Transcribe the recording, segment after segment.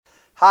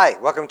Hi,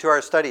 welcome to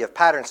our study of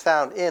patterns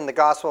found in the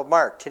Gospel of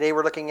Mark. Today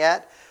we're looking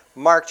at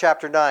Mark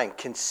chapter 9,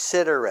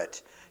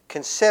 considerate.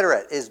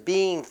 Considerate is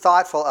being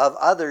thoughtful of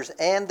others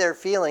and their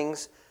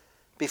feelings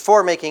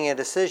before making a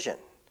decision.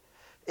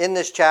 In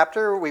this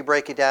chapter, we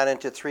break it down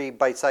into three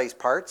bite-sized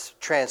parts: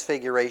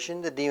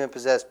 transfiguration, the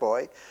demon-possessed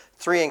boy,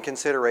 three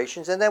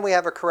inconsiderations, and then we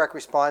have a correct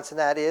response, and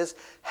that is,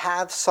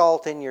 have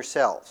salt in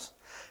yourselves.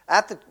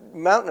 At the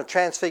mountain of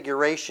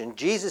transfiguration,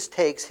 Jesus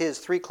takes his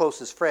three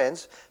closest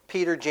friends,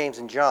 Peter, James,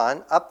 and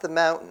John, up the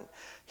mountain.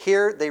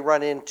 Here they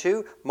run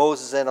into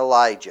Moses and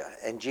Elijah,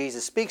 and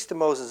Jesus speaks to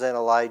Moses and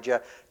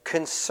Elijah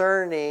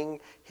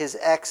concerning his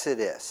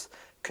exodus,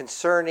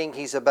 concerning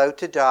he's about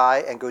to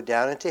die and go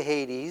down into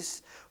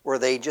Hades, where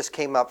they just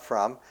came up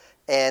from,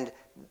 and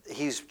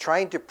he's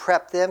trying to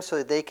prep them so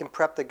that they can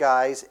prep the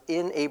guys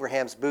in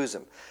Abraham's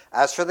bosom.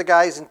 As for the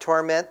guys in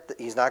torment,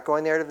 he's not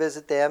going there to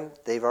visit them.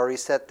 They've already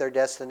set their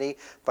destiny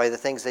by the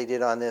things they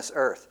did on this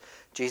earth.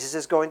 Jesus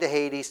is going to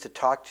Hades to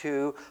talk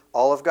to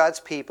all of God's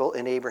people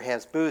in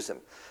Abraham's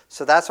bosom.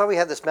 So that's why we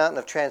have this mountain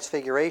of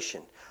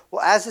transfiguration.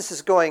 Well, as this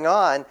is going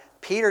on,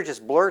 Peter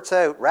just blurts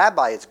out,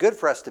 "Rabbi, it's good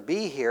for us to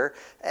be here.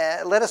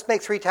 Let us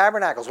make three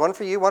tabernacles, one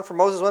for you, one for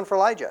Moses, one for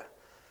Elijah."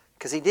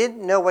 Because he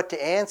didn't know what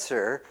to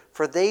answer,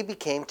 for they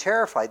became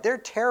terrified. They're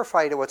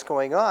terrified of what's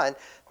going on.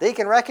 They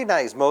can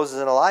recognize Moses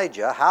and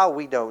Elijah. How,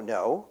 we don't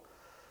know.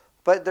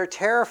 But they're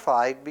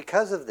terrified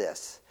because of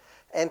this.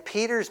 And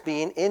Peter's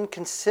being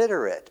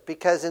inconsiderate,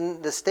 because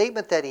in the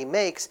statement that he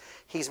makes,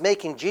 he's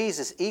making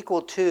Jesus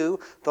equal to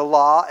the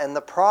law and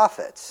the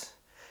prophets.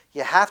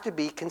 You have to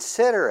be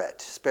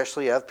considerate,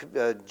 especially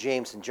of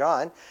James and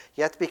John.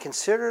 You have to be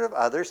considerate of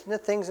others and the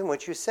things in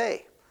which you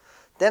say.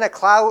 Then a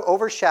cloud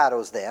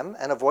overshadows them,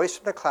 and a voice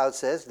from the cloud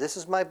says, "This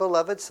is my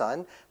beloved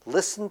Son,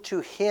 listen to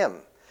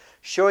him,"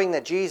 showing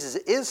that Jesus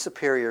is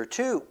superior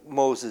to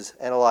Moses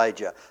and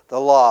Elijah,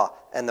 the law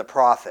and the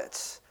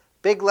prophets.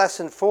 Big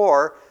lesson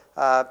for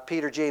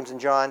Peter, James, and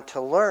John to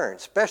learn,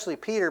 especially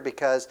Peter,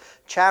 because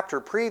chapter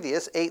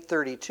previous,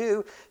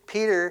 8:32,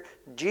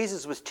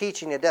 Jesus was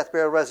teaching a death,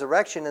 burial,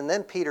 resurrection, and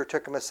then Peter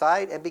took him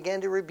aside and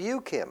began to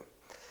rebuke him.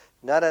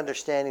 Not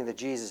understanding that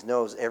Jesus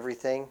knows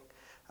everything,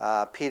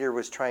 Peter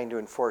was trying to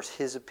enforce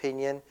his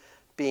opinion,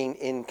 being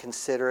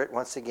inconsiderate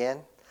once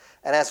again.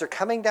 And as they're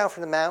coming down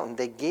from the mountain,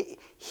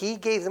 he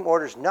gave them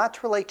orders not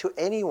to relate to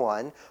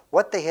anyone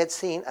what they had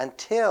seen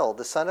until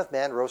the Son of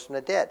Man rose from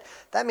the dead.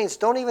 That means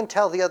don't even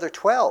tell the other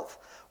 12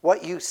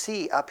 what you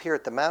see up here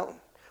at the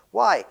mountain.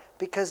 Why?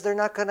 Because they're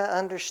not going to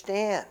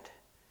understand.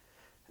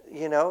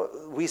 You know,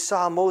 we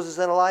saw Moses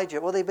and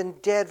Elijah. Well, they've been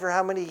dead for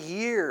how many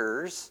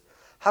years?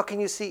 How can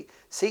you see?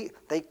 See,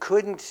 they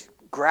couldn't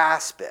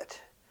grasp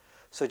it.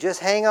 So just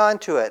hang on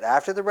to it.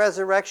 After the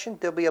resurrection,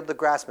 they'll be able to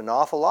grasp an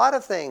awful lot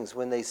of things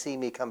when they see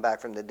me come back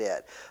from the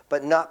dead,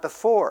 but not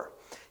before.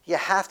 You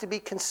have to be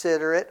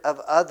considerate of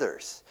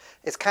others.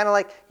 It's kind of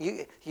like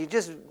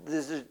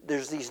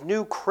there's these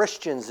new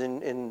Christians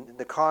in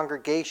the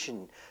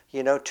congregation.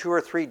 You know, 2 or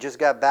 3 just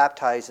got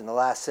baptized in the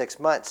last 6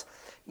 months.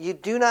 You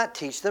do not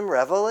teach them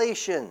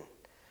Revelation.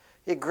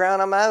 You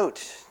ground them out.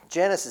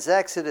 Genesis,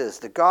 Exodus,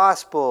 the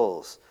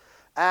Gospels,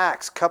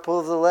 Acts, couple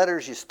of the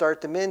letters you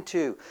start them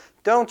into.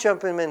 Don't jump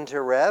them into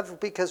Rev,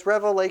 because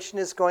Revelation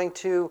is going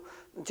to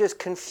just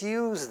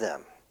confuse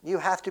them. You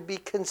have to be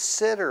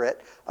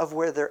considerate of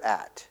where they're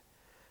at.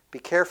 Be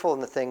careful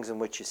in the things in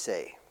which you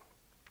say.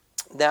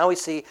 Now we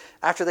see,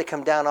 after they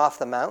come down off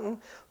the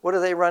mountain, what do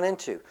they run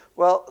into?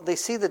 Well, they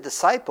see the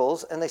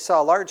disciples, and they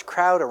saw a large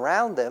crowd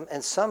around them,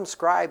 and some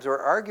scribes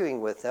were arguing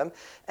with them.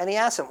 And he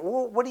asked them,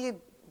 "Well, what are you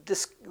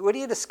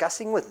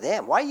discussing with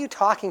them? Why are you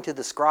talking to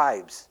the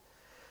scribes?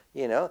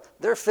 You know,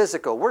 they're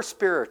physical, we're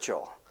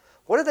spiritual.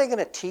 What are they going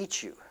to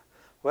teach you?"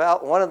 Well,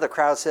 one of the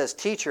crowd says,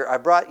 "Teacher, I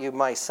brought you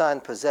my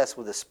son possessed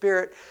with a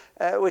spirit,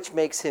 which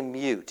makes him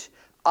mute.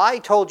 I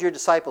told your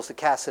disciples to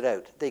cast it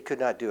out. They could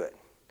not do it."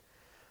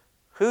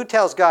 Who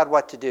tells God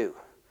what to do?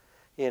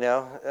 You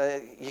know,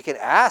 you can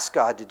ask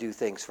God to do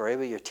things for you,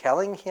 but you're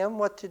telling him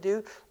what to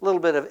do? A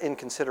little bit of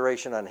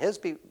inconsideration on his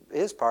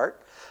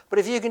part. But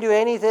if you can do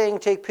anything,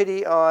 take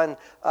pity on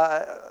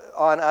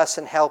us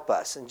and help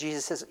us. And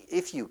Jesus says,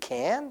 if you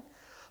can,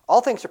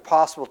 all things are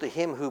possible to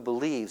him who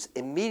believes.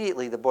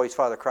 Immediately the boy's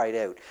father cried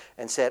out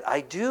and said,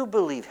 "I do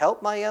believe,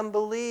 help my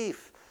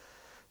unbelief."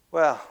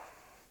 Well,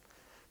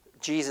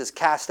 Jesus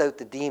cast out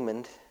the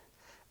demon,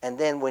 and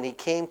then when he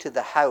came to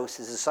the house,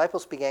 his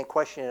disciples began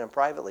questioning him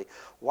privately.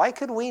 "Why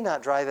could we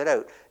not drive it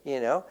out?"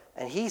 You know,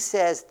 and he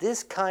says,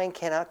 "This kind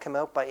cannot come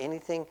out by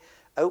anything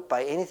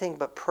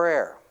but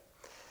prayer."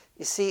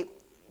 You see,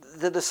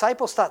 the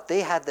disciples thought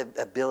they had the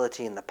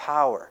ability and the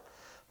power,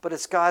 but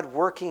it's God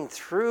working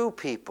through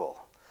people.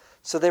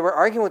 So they were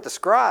arguing with the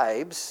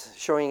scribes,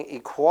 showing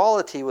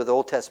equality with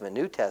Old Testament,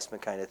 New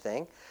Testament kind of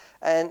thing.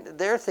 And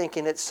they're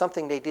thinking it's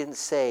something they didn't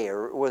say,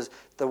 or it was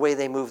the way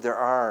they moved their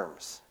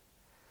arms.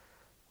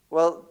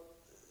 Well,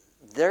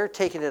 they're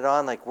taking it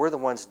on like we're the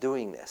ones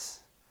doing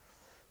this.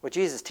 What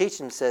Jesus teaches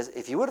them says,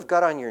 if you would have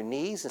got on your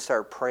knees and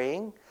started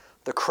praying,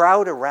 the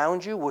crowd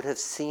around you would have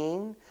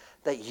seen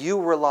that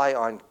you rely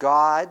on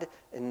God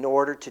in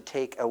order to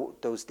take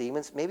out those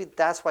demons. Maybe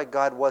that's why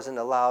God wasn't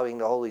allowing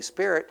the Holy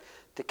Spirit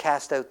to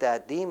cast out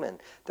that demon.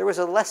 There was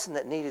a lesson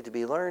that needed to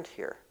be learned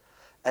here.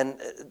 And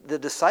the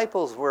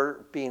disciples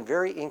were being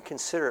very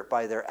inconsiderate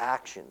by their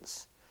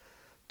actions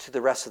to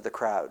the rest of the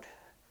crowd.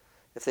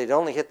 If they'd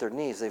only hit their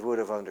knees, they would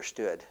have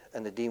understood,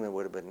 and the demon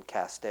would have been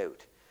cast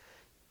out.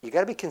 You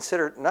got to be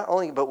considerate not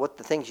only about what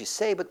the things you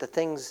say, but the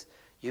things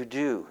you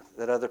do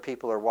that other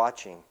people are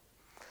watching.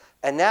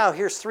 And now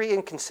here's 3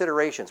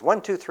 inconsiderations.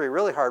 1, 2, 3,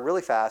 really hard,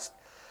 really fast.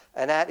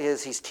 And that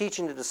is, he's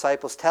teaching the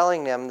disciples,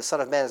 telling them the Son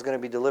of Man is going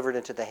to be delivered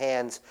into the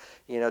hands,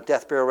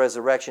 death, burial,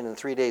 resurrection, and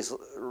 3 days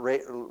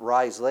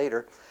rise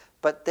later.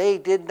 But they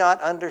did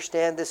not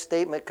understand this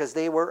statement because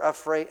they were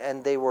afraid,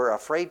 and they were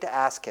afraid to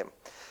ask him.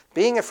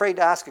 Being afraid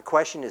to ask a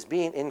question is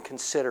being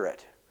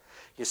inconsiderate.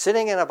 You're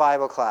sitting in a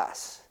Bible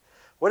class.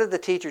 What did the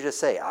teacher just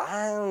say?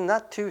 I'm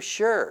not too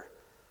sure,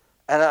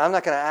 and I'm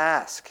not going to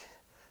ask.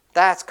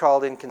 That's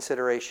called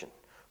inconsideration.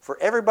 For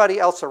everybody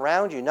else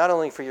around you, not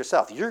only for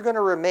yourself. You're going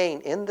to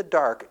remain in the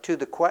dark to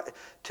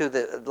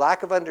the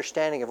lack of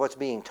understanding of what's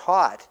being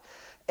taught.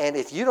 And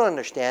if you don't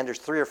understand, there's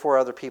 3 or 4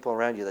 other people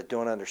around you that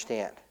don't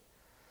understand.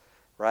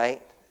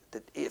 Right?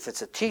 If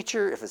it's a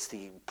teacher, if it's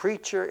the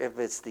preacher, if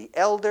it's the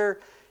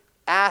elder,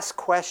 ask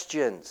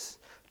questions.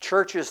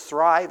 Churches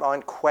thrive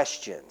on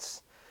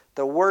questions.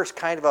 The worst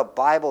kind of a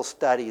Bible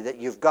study that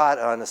you've got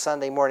on a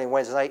Sunday morning,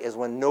 Wednesday night is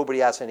when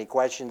nobody asks any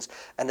questions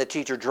and the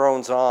teacher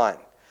drones on.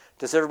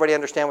 Does everybody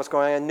understand what's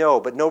going on?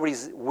 No, but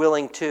nobody's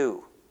willing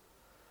to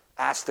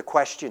ask the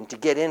question, to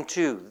get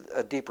into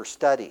a deeper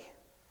study.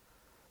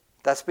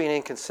 That's being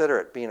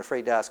inconsiderate, being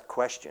afraid to ask a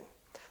question.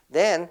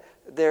 Then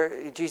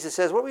Jesus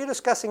says, what were you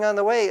discussing on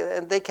the way?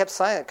 And they kept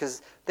silent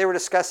because they were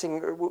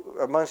discussing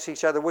amongst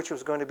each other which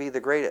was going to be the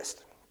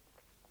greatest.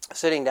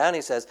 Sitting down,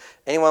 he says,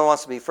 anyone who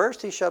wants to be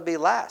first, he shall be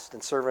last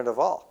and servant of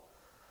all.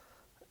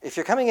 If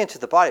you're coming into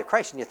the body of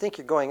Christ and you think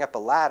you're going up a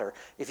ladder,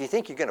 if you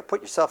think you're going to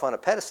put yourself on a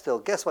pedestal,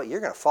 guess what? You're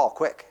going to fall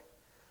quick.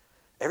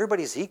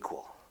 Everybody's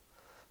equal.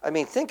 I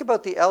mean, think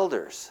about the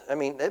elders. I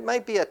mean, it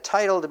might be a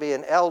title to be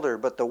an elder,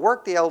 but the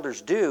work the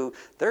elders do,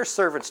 they're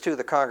servants to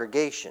the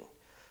congregation.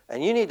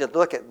 And you need to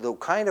look at the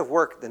kind of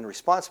work and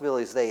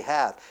responsibilities they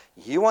have.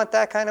 You want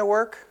that kind of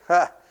work?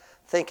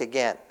 Think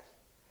again.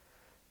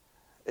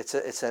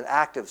 It's an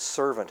act of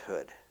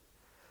servanthood.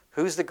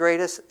 Who's the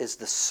greatest? Is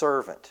the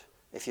servant.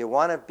 If you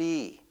want to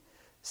be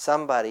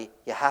somebody,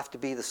 you have to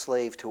be the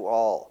slave to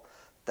all.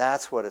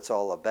 That's what it's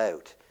all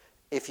about.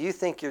 If you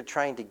think you're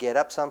trying to get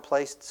up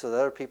someplace so that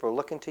other people are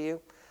looking to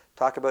you,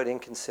 talk about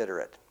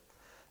inconsiderate.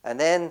 And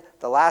then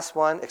the last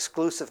one,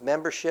 exclusive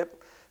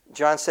membership.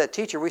 John said,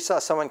 teacher, we saw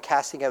someone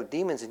casting out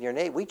demons in your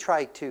name. We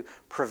tried to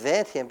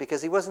prevent him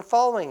because he wasn't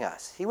following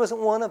us. He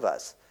wasn't one of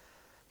us.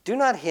 Do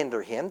not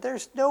hinder him.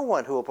 There's no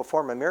one who will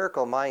perform a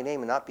miracle in my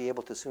name and not be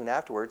able to soon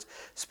afterwards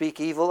speak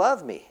evil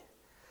of me.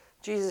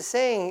 Jesus is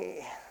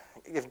saying,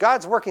 if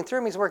God's working through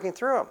him, he's working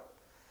through him.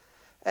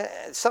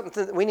 And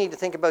something that we need to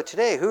think about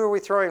today, who are we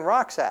throwing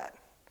rocks at?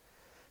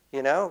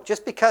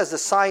 Just because the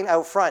sign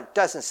out front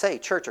doesn't say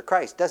Church of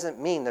Christ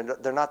doesn't mean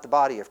they're not the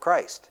body of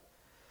Christ.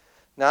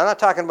 Now, I'm not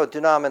talking about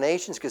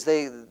denominations because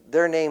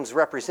their names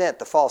represent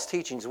the false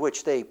teachings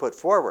which they put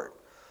forward.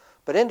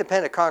 But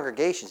independent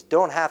congregations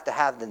don't have to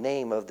have the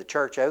name of the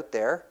church out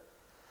there.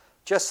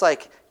 Just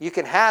like you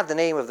can have the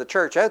name of the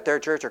church out there,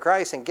 Church of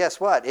Christ, and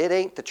guess what? It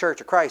ain't the Church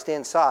of Christ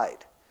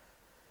inside.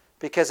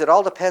 Because it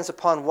all depends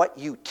upon what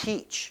you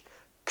teach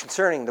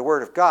concerning the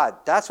Word of God.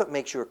 That's what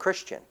makes you a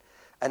Christian.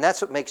 And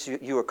that's what makes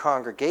you a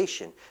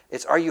congregation.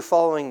 It's, are you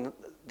following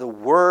the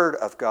Word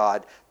of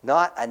God,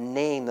 not a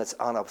name that's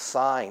on a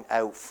sign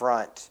out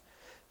front.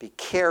 Be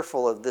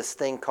careful of this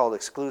thing called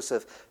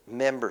exclusive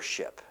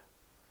membership.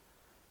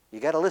 You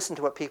got to listen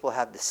to what people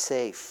have to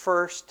say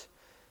first,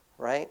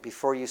 right?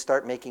 Before you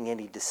start making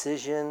any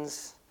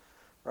decisions,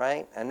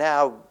 right? And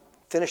now,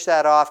 finish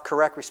that off.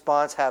 Correct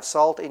response, have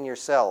salt in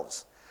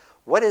yourselves.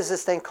 What is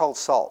this thing called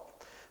salt?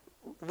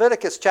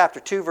 Leviticus chapter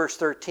 2, verse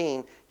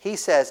 13, he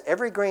says,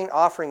 every grain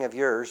offering of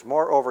yours,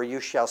 moreover, you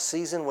shall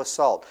season with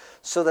salt,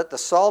 so that the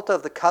salt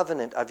of the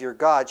covenant of your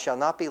God shall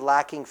not be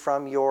lacking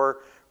from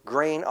your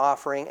grain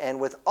offering, and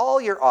with all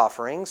your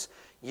offerings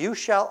you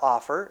shall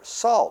offer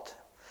salt.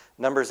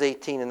 Numbers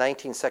 18 and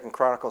 19, 2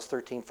 Chronicles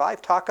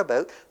 13:5 talk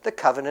about the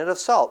covenant of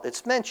salt.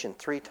 It's mentioned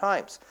 3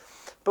 times.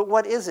 But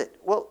what is it?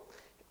 Well,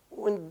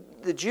 when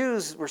the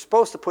Jews were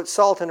supposed to put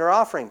salt in their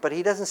offering, but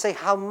he doesn't say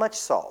how much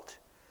salt.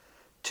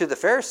 To the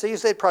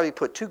Pharisees, they'd probably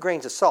put 2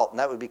 grains of salt, and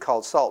that would be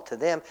called salt. To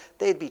them,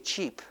 they'd be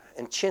cheap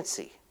and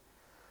chintzy.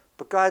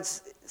 But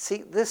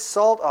this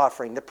salt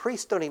offering, the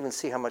priests don't even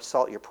see how much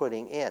salt you're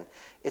putting in.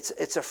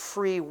 It's a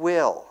free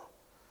will,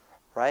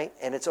 right?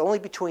 And it's only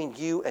between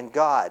you and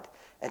God.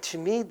 And to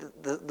me,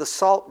 the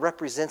salt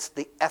represents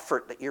the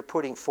effort that you're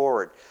putting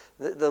forward,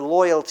 the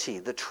loyalty,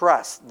 the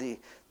trust, the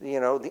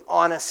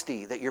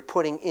honesty that you're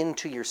putting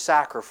into your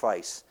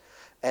sacrifice.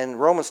 And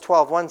Romans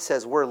 12:1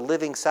 says we're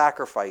living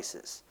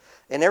sacrifices.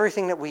 In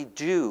everything that we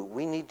do,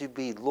 we need to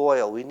be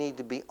loyal. We need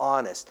to be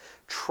honest,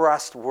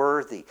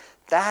 trustworthy.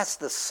 That's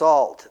the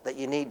salt that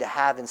you need to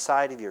have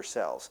inside of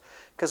yourselves.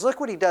 Because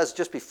look what he does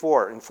just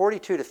before, in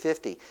 42 to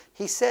 50.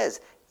 He says,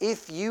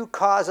 if you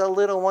cause a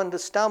little one to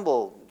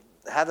stumble,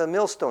 have a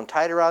millstone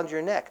tied around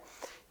your neck.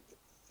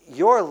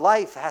 Your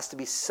life has to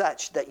be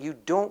such that you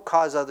don't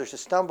cause others to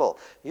stumble.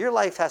 Your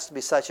life has to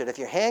be such that if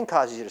your hand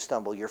causes you to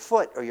stumble, your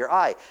foot or your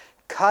eye,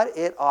 cut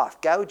it off,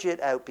 gouge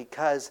it out,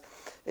 because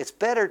it's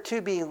better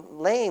to be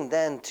lame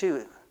than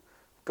to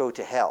go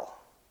to hell.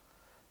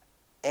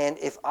 And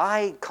if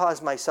I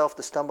cause myself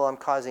to stumble, I'm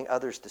causing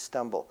others to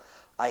stumble.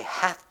 I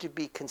have to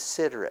be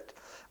considerate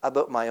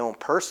about my own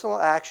personal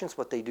actions,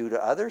 what they do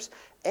to others,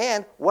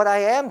 and what I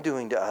am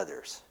doing to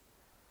others.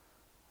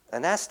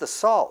 And that's the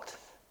salt.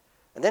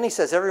 And then he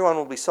says, everyone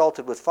will be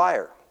salted with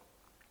fire.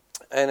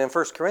 And in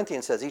 1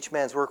 Corinthians says, each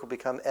man's work will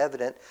become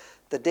evident.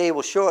 The day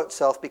will show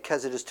itself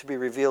because it is to be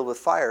revealed with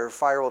fire.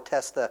 Fire will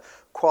test the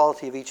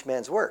quality of each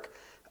man's work.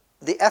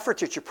 The effort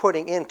that you're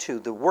putting into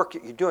the work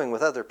that you're doing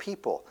with other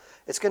people,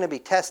 it's going to be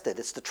tested.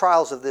 It's the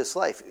trials of this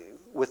life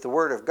with the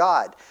Word of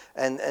God.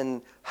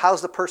 And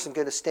how's the person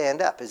going to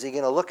stand up? Is he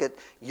going to look at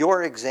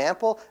your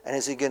example, and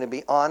is he going to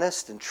be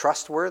honest and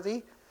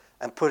trustworthy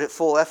and put it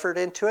full effort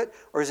into it?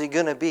 Or is he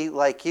going to be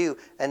like you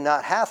and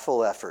not have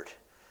full effort,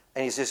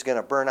 and he's just going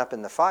to burn up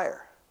in the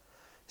fire?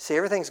 See,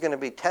 everything's going to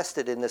be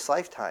tested in this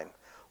lifetime.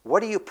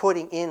 What are you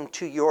putting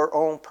into your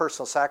own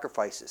personal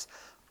sacrifices?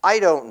 I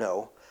don't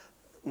know.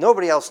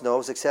 Nobody else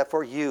knows except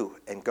for you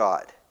and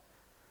God.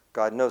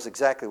 God knows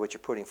exactly what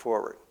you're putting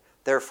forward.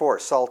 Therefore,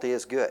 salty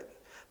is good.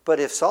 But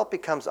if salt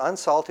becomes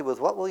unsalty, with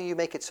what will you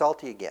make it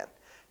salty again?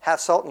 Have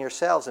salt in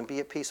yourselves and be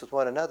at peace with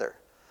one another.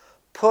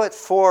 Put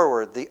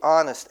forward the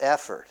honest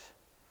effort.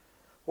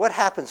 What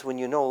happens when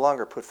you no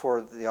longer put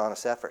forward the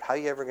honest effort? How are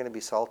you ever going to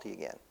be salty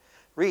again?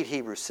 Read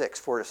Hebrews 6,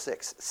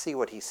 4-6. See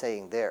what he's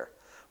saying there.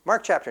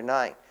 Mark chapter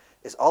 9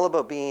 is all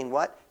about being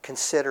what?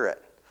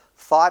 Considerate.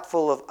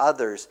 Thoughtful of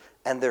others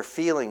and their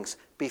feelings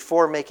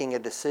before making a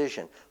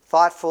decision.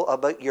 Thoughtful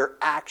about your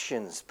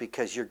actions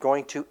because you're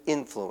going to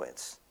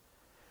influence.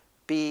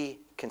 Be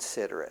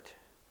considerate.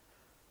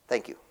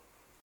 Thank you.